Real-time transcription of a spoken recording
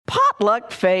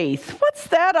Potluck faith. What's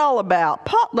that all about?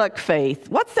 Potluck faith.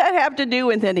 What's that have to do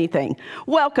with anything?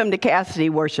 Welcome to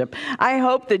Cassidy Worship. I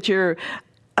hope that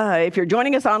if you're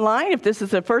joining us online, if this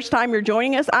is the first time you're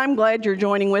joining us, I'm glad you're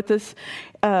joining with us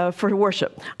for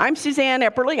worship. I'm Suzanne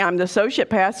Epperly. I'm the associate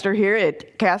pastor here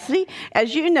at Cassidy.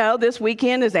 As you know, this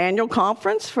weekend is annual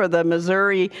conference for the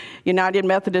Missouri United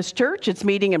Methodist Church. It's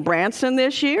meeting in Branson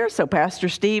this year, so Pastor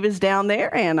Steve is down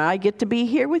there, and I get to be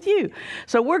here with you.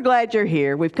 So we're glad you're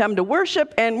here. We've come to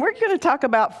worship, and we're going to talk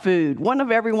about food, one of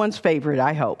everyone's favorite,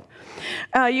 I hope.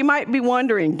 You might be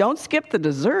wondering, don't skip the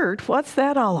dessert. What's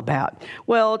that all about?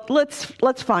 Well,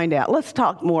 let's find out. Let's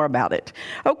talk more about it.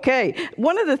 Okay,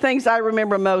 one of the things I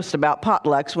remember most about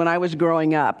potlucks when I was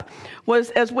growing up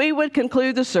was as we would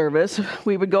conclude the service,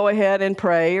 we would go ahead and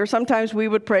pray, or sometimes we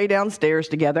would pray downstairs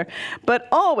together. But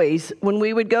always, when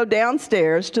we would go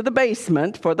downstairs to the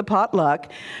basement for the potluck,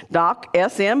 Doc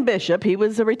S.M. Bishop, he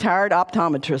was a retired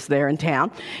optometrist there in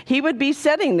town, he would be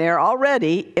sitting there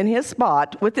already in his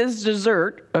spot with his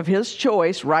dessert of his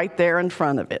choice right there in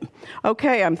front of him.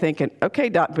 Okay, I'm thinking, okay,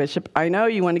 Doc Bishop, I know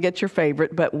you want to get your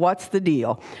favorite, but what's the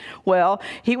deal? Well,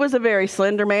 he was a very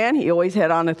slender man. He always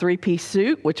had on a three-piece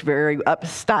suit, which very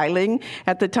up-styling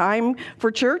at the time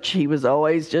for church. He was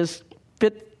always just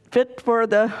fit for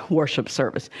the worship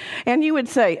service. And you would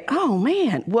say, oh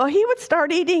man, well, he would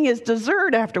start eating his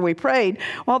dessert after we prayed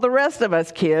while the rest of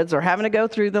us kids are having to go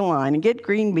through the line and get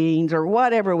green beans or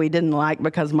whatever we didn't like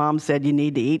because Mom said you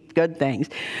need to eat good things.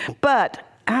 But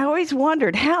I always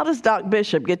wondered, how does Doc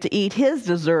Bishop get to eat his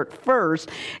dessert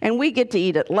first, and we get to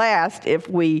eat it last if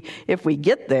we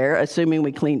get there, assuming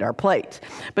we cleaned our plates?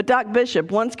 But Doc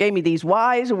Bishop once gave me these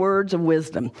wise words of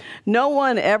wisdom. No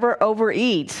one ever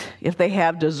overeats if they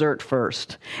have dessert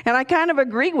first. And I kind of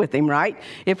agree with him, right?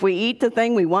 If we eat the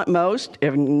thing we want most,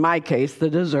 in my case, the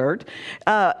dessert,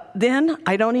 then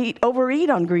I don't overeat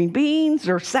on green beans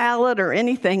or salad or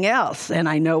anything else. And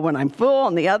I know when I'm full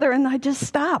on the other, and I just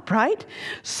stop, right?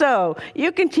 So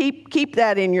you can keep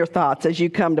that in your thoughts as you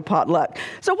come to potluck.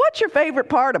 So what's your favorite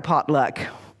part of potluck?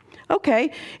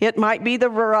 Okay, it might be the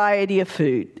variety of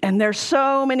food. And there's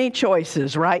so many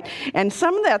choices, right? And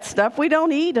some of that stuff we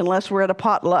don't eat unless we're at a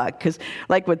potluck. Because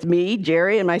like with me,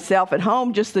 Jerry, and myself at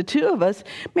home, just the two of us,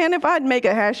 man, if I'd make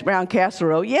a hash brown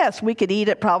casserole, yes, we could eat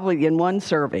it probably in one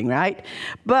serving, right?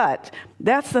 But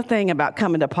that's the thing about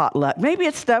coming to potluck. Maybe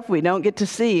it's stuff we don't get to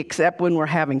see except when we're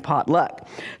having potluck.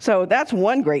 So that's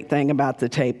one great thing about the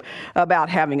tape, about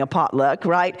having a potluck,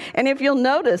 right? And if you'll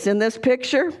notice in this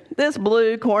picture, this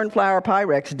blue cornflower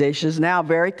Pyrex dish is now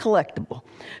very collectible.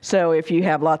 So if you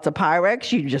have lots of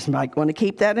Pyrex, you just might want to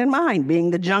keep that in mind.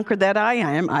 Being the junker that I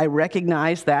am, I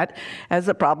recognize that as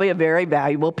probably a very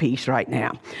valuable piece right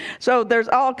now. So there's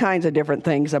all kinds of different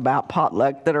things about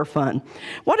potluck that are fun.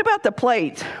 What about the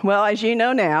plates? Well, as you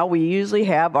know now, we usually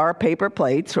have our paper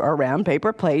plates, our round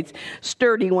paper plates,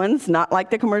 sturdy ones, not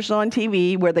like the commercial on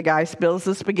TV where the guy spills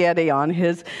the spaghetti on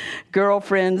his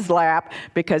girlfriend's lap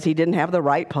because he didn't have the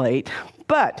right plate.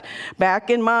 But back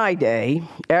in my day,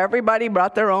 everybody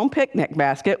brought their own picnic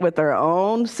basket with their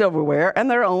own silverware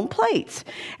and their own plates.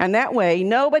 And that way,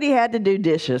 nobody had to do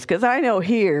dishes. Because I know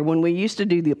here, when we used to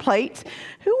do the plates,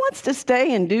 who wants to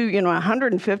stay and do,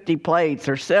 150 plates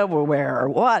or silverware or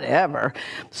whatever?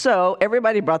 So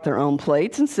everybody brought their own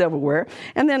plates and silverware.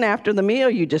 And then after the meal,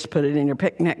 you just put it in your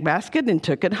picnic basket and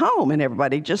took it home. And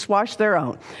everybody just washed their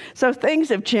own. So things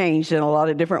have changed in a lot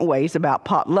of different ways about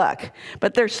potluck.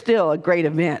 But there's still a great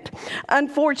event.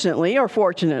 Unfortunately, or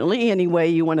fortunately, any way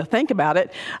you want to think about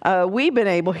it, we've been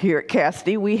able here at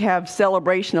Cassidy, we have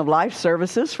celebration of life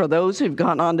services for those who've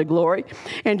gone on to glory.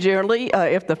 And generally,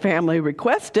 if the family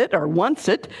requests it or wants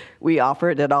it, we offer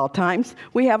it at all times.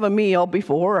 We have a meal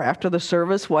before or after the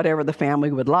service, whatever the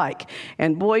family would like.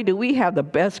 And boy, do we have the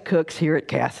best cooks here at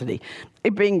Cassidy.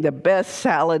 Being the best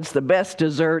salads, the best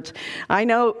desserts. I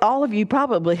know all of you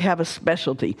probably have a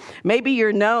specialty. Maybe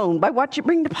you're known by what you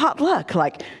bring to potluck,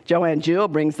 like Joanne Jewell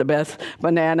brings the best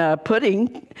banana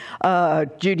pudding.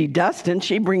 Judy Dustin,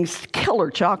 she brings killer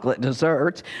chocolate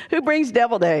desserts. Who brings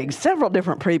deviled eggs? Several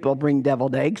different people bring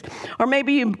deviled eggs. Or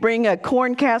maybe you bring a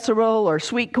corn casserole or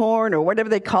sweet corn or whatever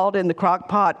they call it in the crock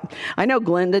pot. I know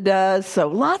Glenda does. So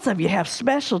lots of you have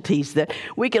specialties that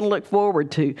we can look forward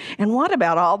to. And what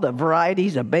about all the variety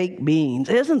of baked beans?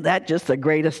 Isn't that just the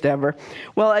greatest ever?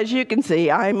 Well, as you can see,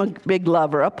 I'm a big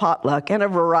lover of potluck and a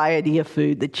variety of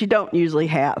food that you don't usually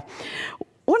have.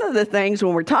 one of the things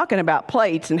when we're talking about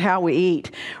plates and how we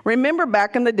eat, remember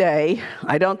back in the day,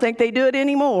 I don't think they do it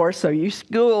anymore, so you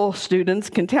school students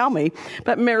can tell me,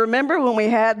 but remember when we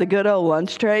had the good old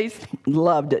lunch trays?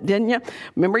 Loved it, didn't you?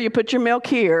 Remember you put your milk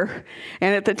here,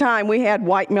 and at the time we had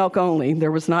white milk only.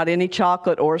 There was not any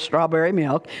chocolate or strawberry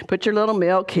milk. Put your little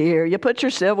milk here. You put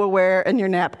your silverware and your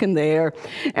napkin there,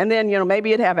 and then,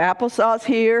 maybe you'd have applesauce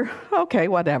here. Okay,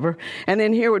 whatever. And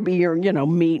then here would be your,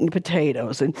 meat and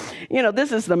potatoes. And,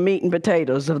 this is the meat and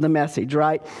potatoes of the message,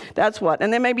 right? That's what.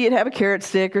 And then maybe you'd have a carrot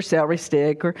stick or celery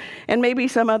stick and maybe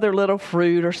some other little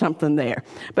fruit or something there.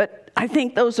 But I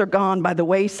think those are gone by the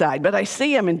wayside. But I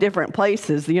see them in different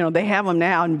places. They have them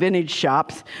now in vintage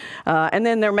shops. And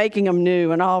then they're making them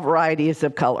new in all varieties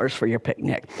of colors for your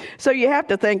picnic. So you have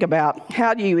to think about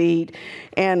how do you eat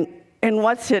and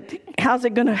how's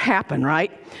it going to happen,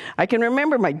 right? I can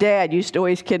remember my dad used to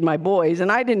always kid my boys,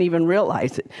 and I didn't even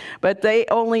realize it, but they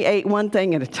only ate one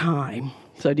thing at a time.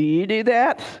 So do you do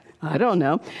that? I don't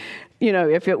know.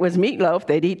 If it was meatloaf,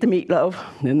 they'd eat the meatloaf,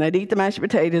 then they'd eat the mashed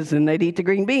potatoes, and they'd eat the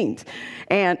green beans.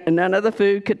 And none of the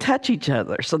food could touch each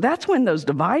other. So that's when those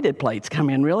divided plates come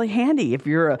in really handy if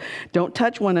you're a don't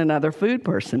touch one another food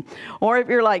person. Or if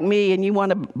you're like me and you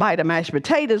want to bite a mashed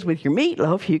potatoes with your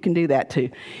meatloaf, you can do that too.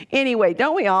 Anyway,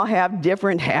 don't we all have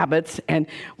different habits? And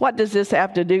what does this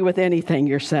have to do with anything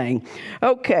you're saying?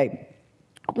 Okay.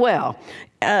 Well,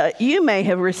 you may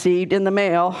have received in the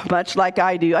mail, much like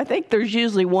I do. I think there's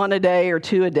usually one a day or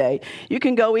two a day. You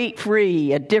can go eat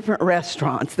free at different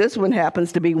restaurants. This one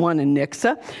happens to be one in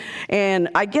Nixa. And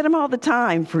I get them all the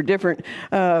time for different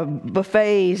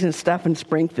buffets and stuff in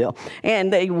Springfield.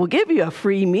 And they will give you a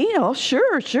free meal,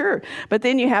 sure. But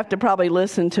then you have to probably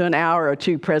listen to an hour or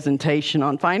two presentation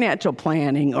on financial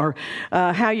planning or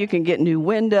how you can get new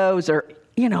windows or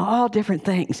all different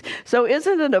things. So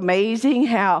isn't it amazing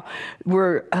how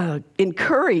we're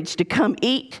encouraged to come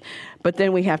eat, but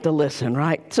then we have to listen,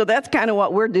 right? So that's kind of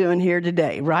what we're doing here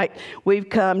today, right? We've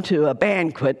come to a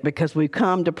banquet because we've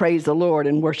come to praise the Lord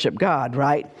and worship God,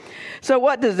 right? So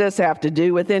what does this have to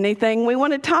do with anything we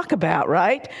want to talk about,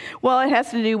 right? Well, it has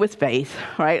to do with faith,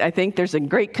 right? I think there's a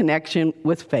great connection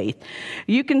with faith.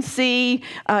 You can see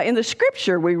in the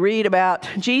scripture we read about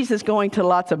Jesus going to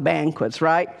lots of banquets,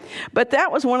 right? But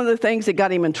that was one of the things that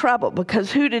got him in trouble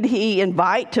because who did he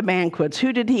invite to banquets?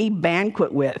 Who did he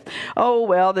banquet with? Oh,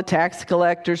 well, the tax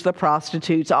collectors, the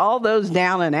prostitutes, all those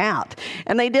down and out.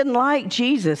 And they didn't like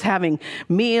Jesus having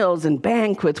meals and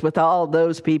banquets with all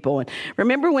those people. And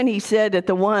remember when he said at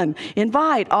the one,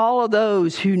 invite all of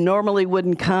those who normally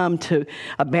wouldn't come to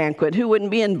a banquet, who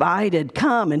wouldn't be invited,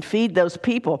 come and feed those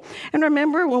people. And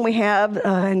remember when we have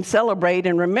and celebrate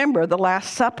and remember the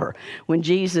Last Supper when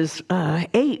Jesus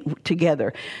ate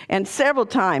together. And several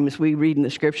times we read in the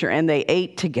scripture, and they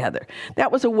ate together. That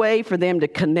was a way for them to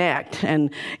connect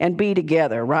and be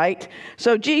together, right?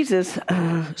 So Jesus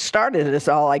started this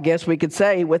all, I guess we could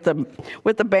say, with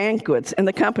the banquets and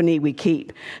the company we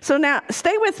keep. So now,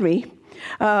 stay with me.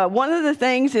 One of the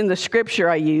things in the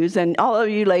scripture I use, and all of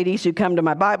you ladies who come to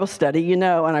my Bible study, and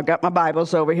I've got my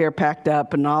Bibles over here packed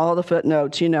up and all the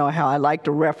footnotes, how I like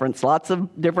to reference lots of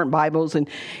different Bibles and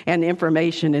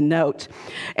information and notes.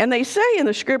 And they say in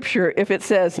the scripture, if it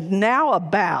says now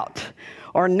about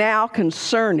or now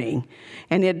concerning,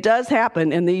 and it does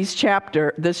happen in this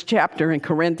chapter in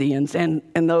Corinthians and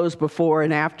those before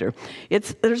and after.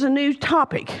 There's a new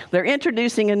topic. They're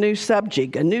introducing a new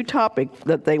subject, a new topic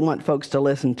that they want folks to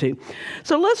listen to.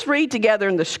 So let's read together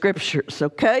in the scriptures,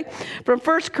 okay? From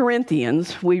 1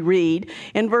 Corinthians, we read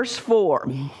in verse 4.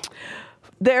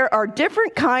 There are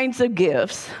different kinds of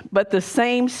gifts, but the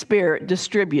same Spirit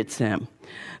distributes them.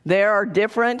 There are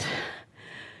different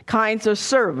kinds of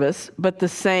service, but the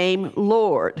same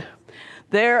Lord.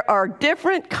 There are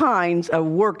different kinds of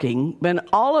working, but in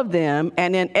all of them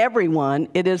and in everyone,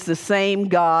 it is the same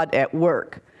God at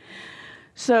work.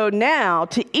 So now,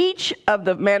 to each of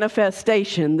the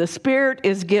manifestation, the Spirit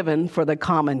is given for the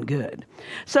common good.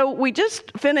 So we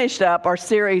just finished up our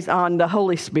series on the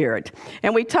Holy Spirit,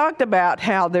 and we talked about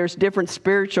how there's different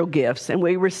spiritual gifts, and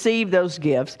we receive those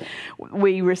gifts.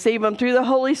 We receive them through the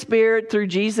Holy Spirit, through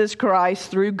Jesus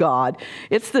Christ, through God.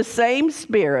 It's the same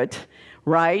Spirit,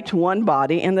 right? One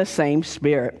body and the same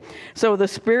Spirit. So the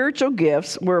spiritual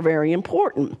gifts were very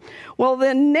important. Well,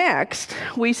 then next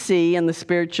we see in the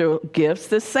spiritual gifts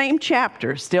the same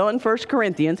chapter, still in 1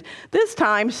 Corinthians, this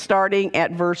time starting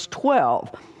at verse 12.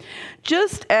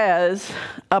 Just as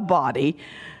a body,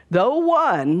 though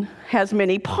one, has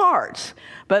many parts,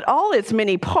 but all its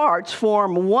many parts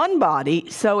form one body,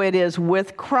 so it is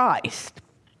with Christ.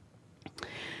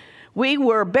 We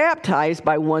were baptized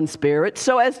by one Spirit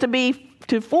so as to be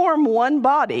to form one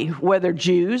body, whether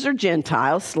Jews or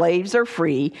Gentiles, slaves or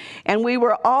free, and we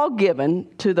were all given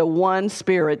to the one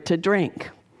Spirit to drink.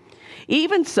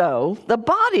 Even so, the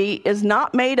body is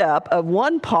not made up of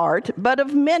one part, but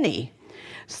of many.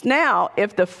 Now,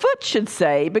 if the foot should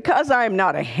say, because I am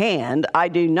not a hand, I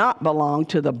do not belong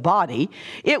to the body,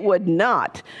 it would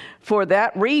not, for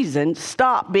that reason,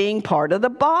 stop being part of the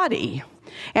body.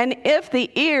 And if the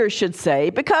ear should say,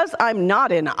 because I'm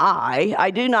not an eye,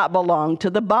 I do not belong to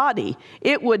the body,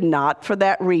 it would not, for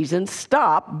that reason,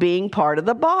 stop being part of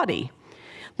the body.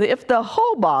 If the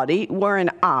whole body were an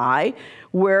eye,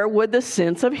 where would the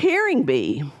sense of hearing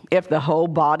be? If the whole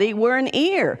body were an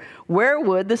ear, where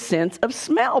would the sense of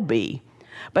smell be?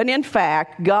 But in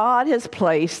fact, God has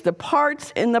placed the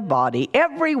parts in the body,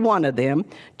 every one of them,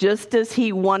 just as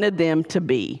He wanted them to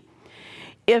be.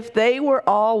 If they were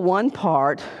all one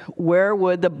part, where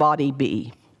would the body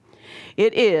be?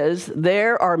 It is,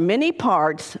 there are many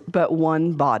parts, but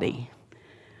one body.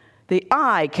 The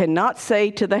eye cannot say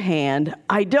to the hand,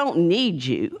 I don't need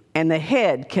you, and the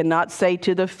head cannot say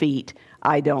to the feet,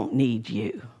 I don't need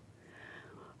you.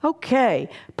 Okay,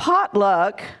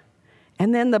 potluck,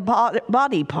 and then the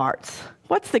body parts.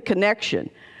 What's the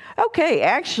connection? Okay,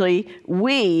 actually,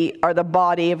 we are the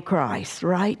body of Christ,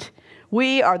 right?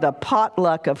 We are the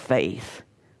potluck of faith,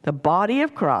 the body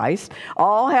of Christ,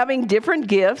 all having different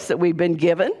gifts that we've been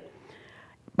given,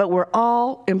 but we're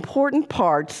all important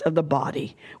parts of the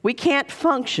body. We can't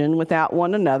function without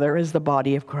one another as the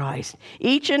body of Christ.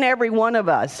 Each and every one of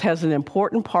us has an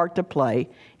important part to play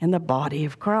in the body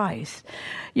of Christ.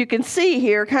 You can see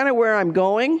here kind of where I'm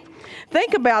going.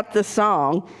 Think about the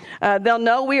song. They'll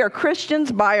know we are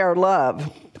Christians by our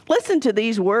love. Listen to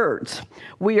these words.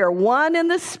 We are one in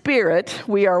the Spirit.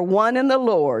 We are one in the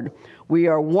Lord. We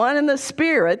are one in the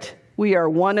Spirit. We are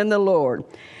one in the Lord.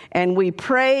 And we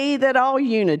pray that all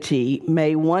unity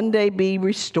may one day be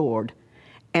restored,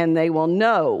 and they will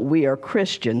know we are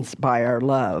Christians by our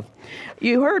love.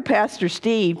 You heard Pastor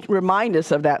Steve remind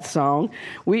us of that song.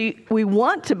 We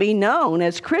want to be known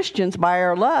as Christians by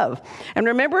our love. And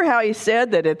remember how he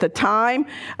said that at the time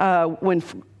when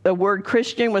the word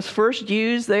Christian was first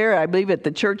used there, I believe at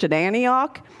the church at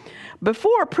Antioch?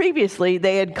 Previously,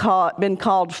 they had been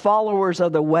called followers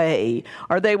of the way,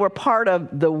 or they were part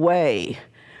of the way.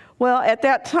 Well, at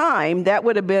that time, that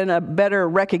would have been a better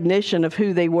recognition of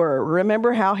who they were.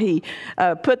 Remember how he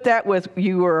put that with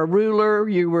you were a ruler,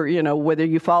 you were, whether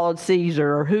you followed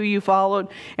Caesar or who you followed.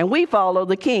 And we follow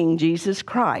the King, Jesus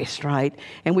Christ, right?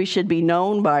 And we should be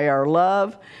known by our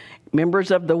love.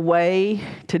 Members of the way.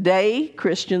 Today,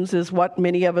 Christians is what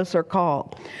many of us are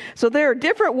called. So there are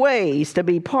different ways to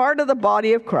be part of the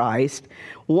body of Christ.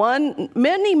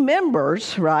 Many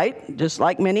members, right? Just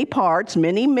like many parts,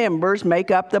 many members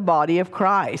make up the body of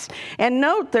Christ. And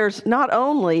note, there's not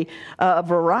only a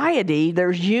variety,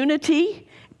 there's unity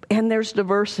and there's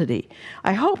diversity.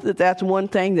 I hope that that's one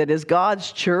thing that as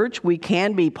God's church, we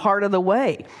can be part of the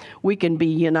way. We can be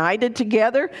united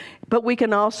together, but we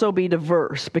can also be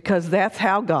diverse because that's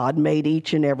how God made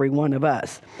each and every one of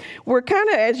us. We're kind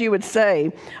of, as you would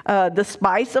say, the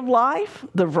spice of life,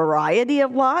 the variety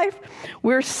of life.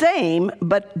 We're same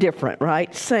but different,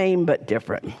 right? Same but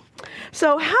different.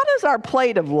 So how does our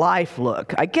plate of life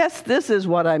look? I guess this is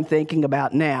what I'm thinking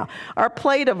about now. Our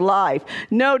plate of life.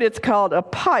 Note it's called a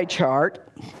pie chart.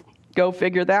 Go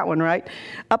figure that one, right?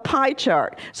 A pie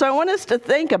chart. So I want us to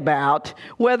think about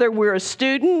whether we're a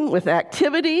student with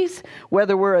activities,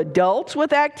 whether we're adults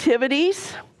with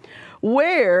activities.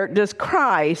 Where does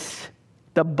Christ,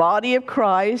 the body of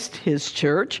Christ, his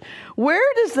church,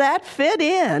 where does that fit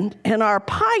in our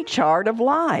pie chart of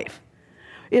life?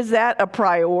 Is that a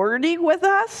priority with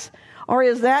us? Or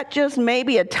is that just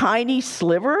maybe a tiny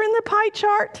sliver in the pie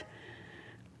chart?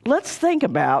 Let's think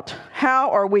about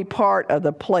how are we part of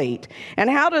the plate? And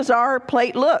how does our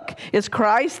plate look? Is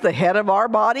Christ the head of our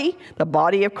body, the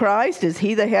body of Christ? Is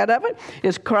he the head of it?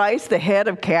 Is Christ the head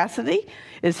of Cassidy?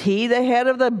 Is he the head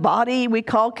of the body we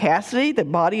call Cassidy, the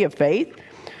body of faith?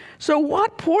 So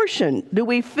what portion do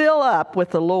we fill up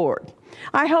with the Lord?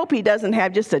 I hope he doesn't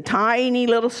have just a tiny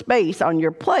little space on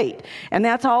your plate, and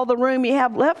that's all the room you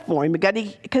have left for him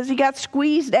because he got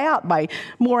squeezed out by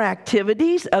more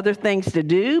activities, other things to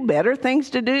do, better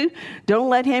things to do. Don't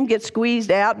let him get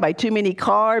squeezed out by too many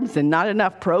carbs and not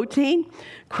enough protein.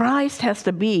 Christ has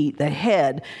to be the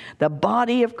head. The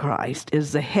body of Christ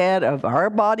is the head of our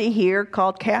body here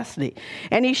called Cassidy.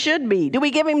 And he should be. Do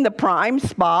we give him the prime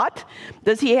spot?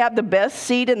 Does he have the best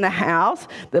seat in the house,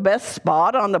 the best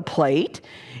spot on the plate?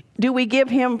 Do we give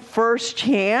him first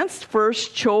chance,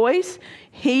 first choice?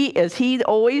 Is he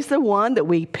always the one that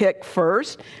we pick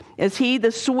first? Is he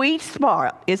the sweet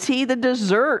spot? Is he the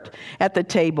dessert at the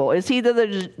table? Is he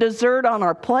the dessert on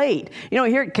our plate? You know,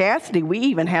 here at Cassidy, we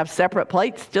even have separate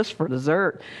plates just for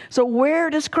dessert. So where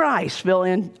does Christ fill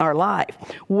in our life?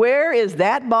 Where is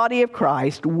that body of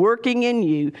Christ working in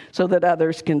you so that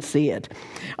others can see it?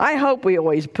 I hope we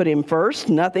always put him first,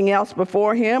 nothing else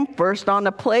before him, first on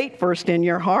the plate, first in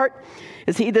your heart.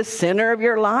 Is he the center of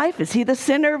your life? Is he the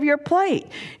center of your plate?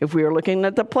 If we are looking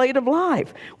at the plate of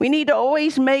life, we need to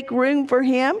always make room for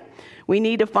him. We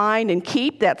need to find and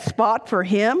keep that spot for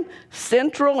him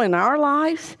central in our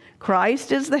lives.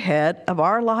 Christ is the head of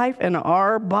our life and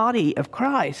our body of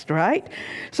Christ, right?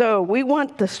 So we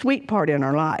want the sweet part in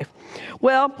our life.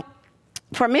 Well,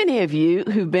 for many of you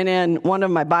who've been in one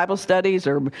of my Bible studies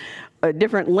or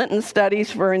different Lenten studies,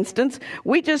 for instance,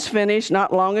 we just finished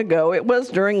not long ago, it was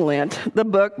during Lent, the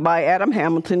book by Adam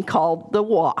Hamilton called The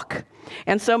Walk.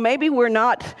 And so maybe we're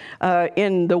not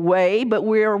in the way, but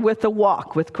we're with the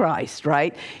walk with Christ,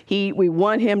 right? We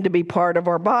want him to be part of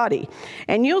our body.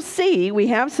 And you'll see we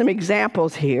have some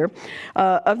examples here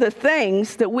of the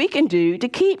things that we can do to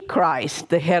keep Christ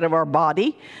the head of our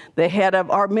body, the head of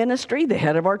our ministry, the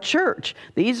head of our church.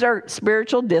 These are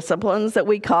spiritual disciplines that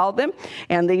we call them,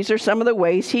 and these are some of the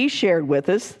ways he shared with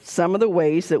us, some of the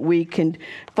ways that we can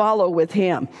follow with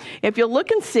him. If you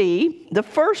look and see, the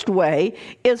first way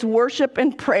is worship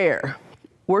and prayer.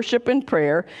 Worship and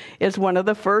prayer is one of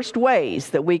the first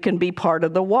ways that we can be part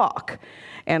of the walk.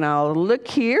 And I'll look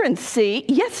here and see.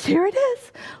 Yes, here it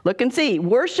is. Look and see.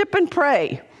 Worship and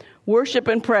pray. Worship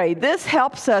and pray. This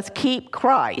helps us keep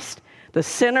Christ the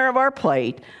center of our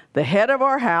plate, the head of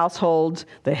our households,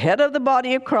 the head of the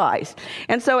body of Christ.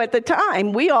 And so at the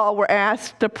time, we all were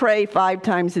asked to pray 5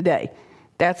 times a day.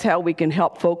 That's how we can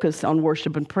help focus on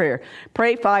worship and prayer.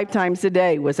 Pray 5 times a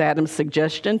day was Adam's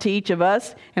suggestion to each of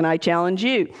us, and I challenge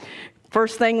you.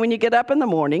 First thing when you get up in the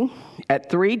morning,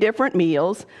 at 3 different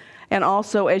meals, and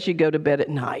also as you go to bed at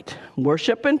night.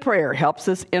 Worship and prayer helps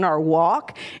us in our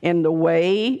walk in the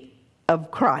way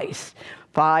of Christ.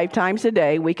 5 times a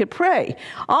day we could pray.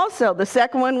 Also, the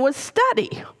second one was study.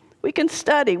 We can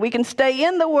study. We can stay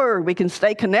in the Word. We can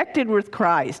stay connected with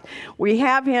Christ. We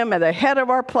have him at the head of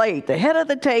our plate, the head of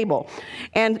the table.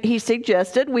 And he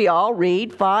suggested we all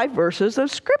read 5 verses of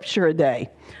Scripture a day.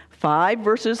 5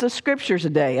 verses of Scriptures a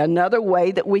day. Another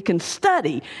way that we can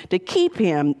study to keep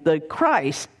him, the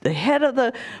Christ, the head of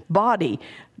the body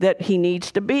that he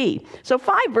needs to be. So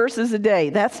 5 verses a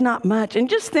day, that's not much. And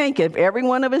just think if every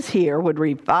one of us here would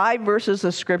read 5 verses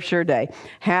of Scripture a day,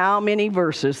 how many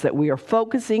verses that we are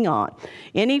focusing on.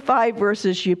 Any 5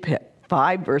 verses you pick.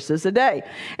 5 verses a day.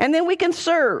 And then we can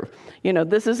serve. You know,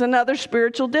 this is another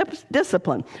spiritual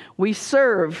discipline. We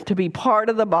serve to be part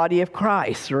of the body of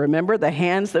Christ. Remember, the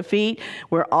hands, the feet,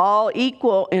 we're all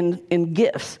equal in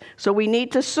gifts. So we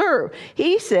need to serve.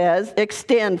 He says,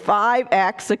 extend 5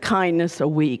 acts of kindness a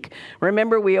week.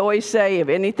 Remember, we always say, if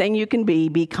anything you can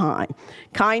be kind.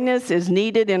 Kindness is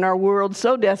needed in our world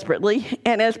so desperately.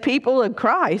 And as people of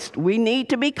Christ, we need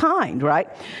to be kind, right?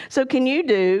 So can you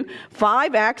do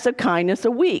 5 acts of kindness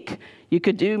a week? You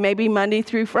could do maybe Monday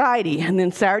through Friday, and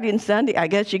then Saturday and Sunday, I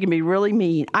guess you can be really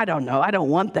mean. I don't know. I don't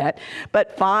want that.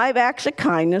 But 5 acts of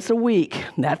kindness a week.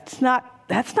 That's not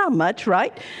much,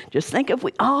 right? Just think if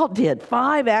we all did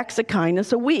 5 acts of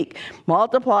kindness a week.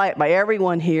 Multiply it by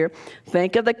everyone here.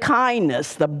 Think of the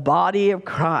kindness, the body of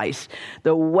Christ,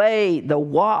 the way, the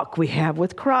walk we have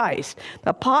with Christ.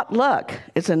 The potluck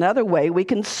is another way we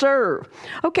can serve.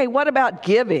 Okay, what about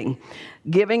giving?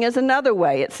 Giving is another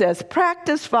way. It says,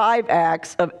 practice 5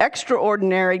 acts of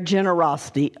extraordinary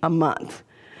generosity a month.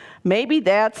 Maybe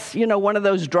that's, one of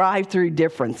those drive-through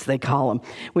difference, they call them.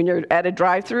 When you're at a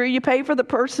drive-through, you pay for the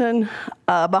person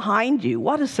behind you.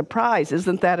 What a surprise.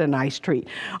 Isn't that a nice treat?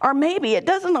 Or maybe it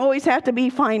doesn't always have to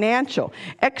be financial.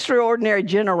 Extraordinary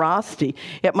generosity.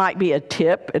 It might be a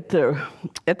tip at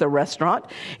the restaurant.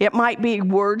 It might be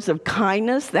words of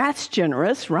kindness. That's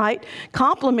generous, right?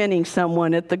 Complimenting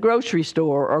someone at the grocery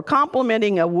store or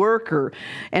complimenting a worker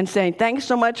and saying, thanks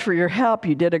so much for your help.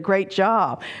 You did a great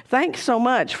job. Thanks so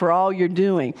much for all you're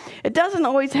doing. It doesn't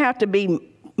always have to be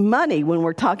money when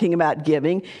we're talking about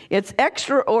giving. It's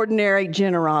extraordinary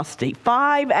generosity.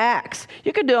 5 acts.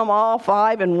 You could do them all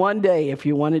 5 in one day if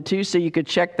you wanted to, so you could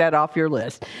check that off your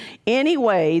list. Any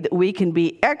way that we can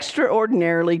be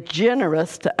extraordinarily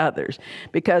generous to others,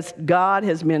 because God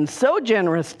has been so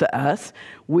generous to us,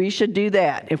 we should do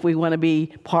that if we want to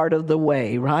be part of the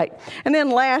way, right? And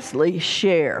then lastly,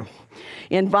 share.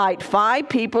 Invite 5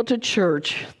 people to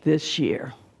church this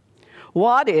year.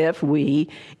 What if we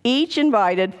each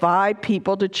invited 5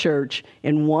 people to church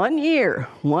in 1 year?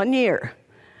 1 year.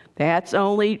 That's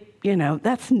only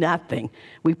that's nothing.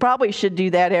 We probably should do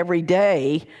that every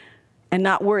day and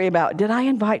not worry about, did I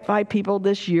invite 5 people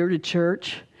this year to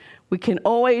church? We can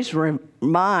always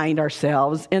remind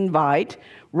ourselves,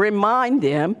 remind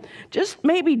them, just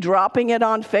maybe dropping it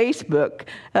on Facebook.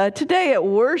 Today at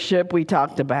worship, we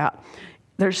talked about,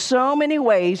 there's so many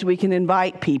ways we can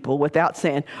invite people without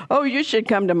saying, oh, you should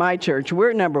come to my church.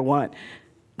 We're number one.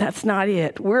 That's not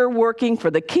it. We're working for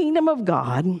the kingdom of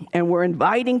God, and we're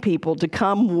inviting people to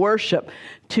come worship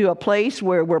to a place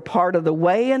where we're part of the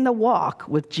way and the walk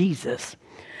with Jesus.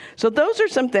 So those are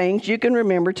some things you can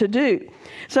remember to do.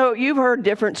 So you've heard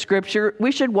different scripture.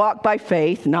 We should walk by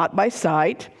faith, not by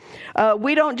sight.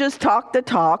 We don't just talk the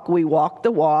talk, we walk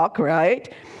the walk,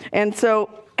 right? And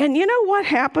you know what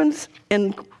happens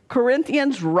in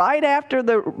Corinthians right after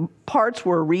the parts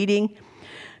we're reading?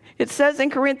 It says in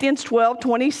Corinthians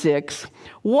 12:26,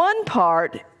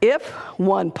 if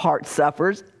one part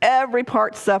suffers, every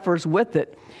part suffers with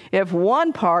it. If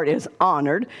one part is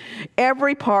honored,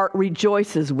 every part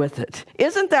rejoices with it.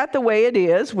 Isn't that the way it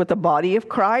is with the body of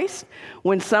Christ?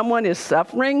 When someone is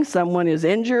suffering, someone is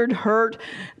injured, hurt,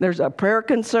 there's a prayer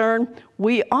concern,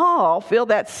 we all feel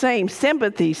that same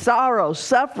sympathy, sorrow,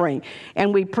 suffering,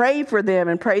 and we pray for them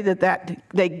and pray that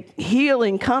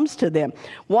healing comes to them.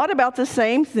 What about the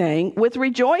same thing with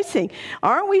rejoicing?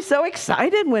 Aren't we so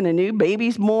excited when a new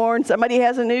baby's born, somebody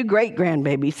has a new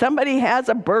great-grandbaby, somebody has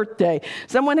a birthday,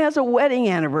 someone has a wedding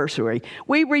anniversary?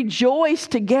 We rejoice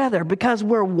together because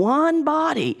we're one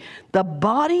body, the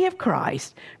body of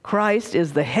Christ. Christ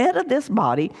is the head of this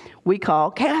body we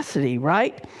call Cassidy,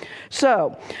 right?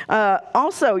 So,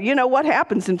 also, you know what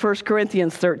happens in 1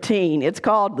 Corinthians 13? It's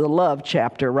called the love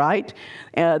chapter, right?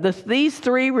 These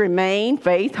 3 remain,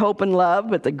 faith, hope, and love,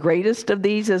 but the greatest of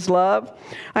these is love.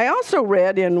 I also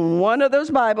read in one of those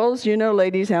Bibles, you know,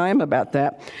 ladies, how I am about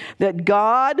that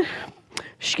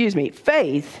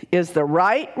faith is the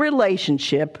right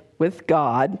relationship with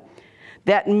God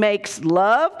that makes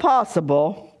love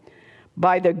possible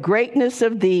by the greatness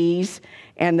of these,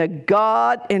 and that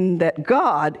God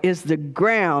is the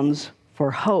grounds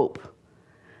for hope.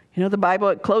 You know, the Bible,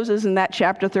 it closes in that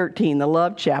chapter 13, the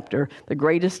love chapter. The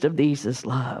greatest of these is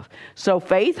love. So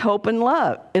faith, hope, and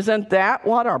love. Isn't that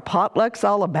what our potluck's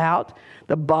all about?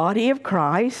 The body of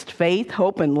Christ, faith,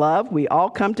 hope, and love. We all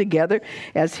come together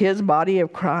as his body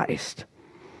of Christ.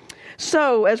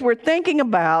 So as we're thinking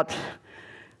about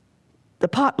the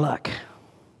potluck,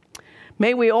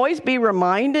 may we always be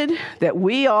reminded that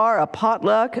we are a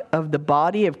potluck of the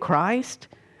body of Christ.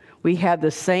 We have the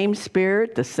same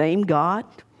Spirit, the same God.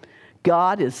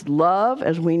 God is love,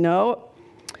 as we know.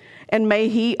 And may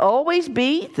he always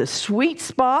be the sweet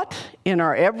spot in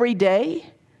our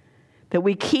everyday, that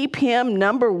we keep him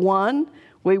number one.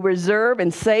 We reserve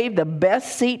and save the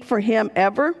best seat for him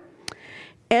ever.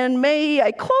 And may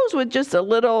I close with just a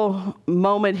little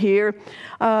moment here.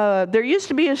 There used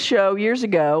to be a show years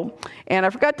ago, and I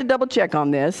forgot to double check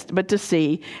on this, but to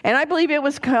see. And I believe it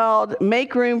was called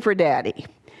Make Room for Daddy.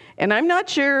 And I'm not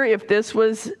sure if this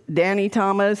was Danny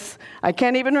Thomas. I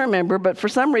can't even remember, but for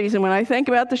some reason, when I think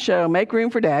about the show, Make Room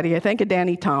for Daddy, I think of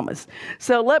Danny Thomas.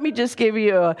 So let me just give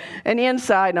you an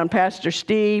insight on Pastor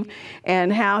Steve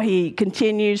and how he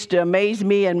continues to amaze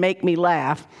me and make me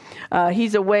laugh.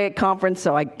 He's away at conference,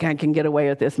 so I can get away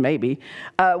with this maybe.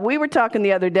 We were talking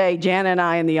the other day, Jan and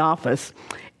I, in the office.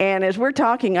 And as we're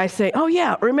talking, I say, oh,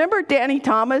 yeah, remember Danny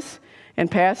Thomas? And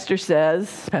Pastor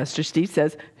Steve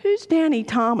says, who's Danny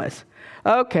Thomas?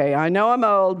 Okay, I know I'm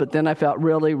old, but then I felt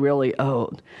really, really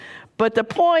old. But the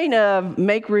point of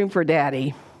Make Room for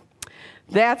Daddy,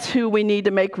 that's who we need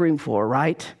to make room for,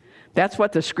 right? That's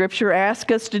what the scripture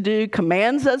asks us to do,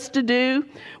 commands us to do.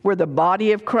 We're the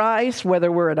body of Christ,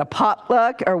 whether we're at a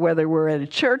potluck or whether we're at a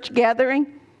church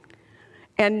gathering.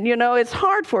 And, you know, it's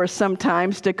hard for us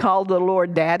sometimes to call the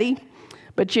Lord Daddy.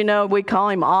 But, you know, we call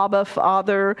him Abba,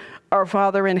 Father, our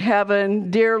Father in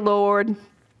heaven, dear Lord.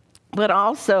 But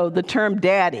also the term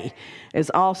daddy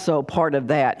is also part of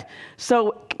that.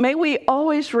 So may we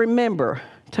always remember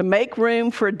to make room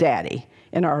for daddy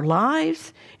in our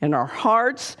lives, in our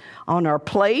hearts, on our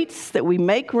plates, that we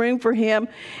make room for him.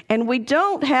 And we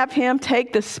don't have him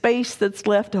take the space that's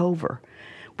left over.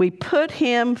 We put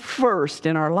him first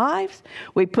in our lives.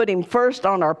 We put him first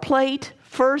on our plate,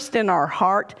 first in our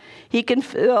heart. He can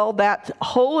fill that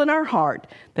hole in our heart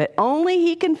that only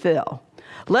he can fill.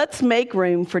 Let's make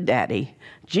room for Daddy,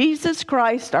 Jesus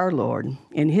Christ our Lord.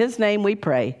 In his name we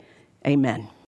pray, amen.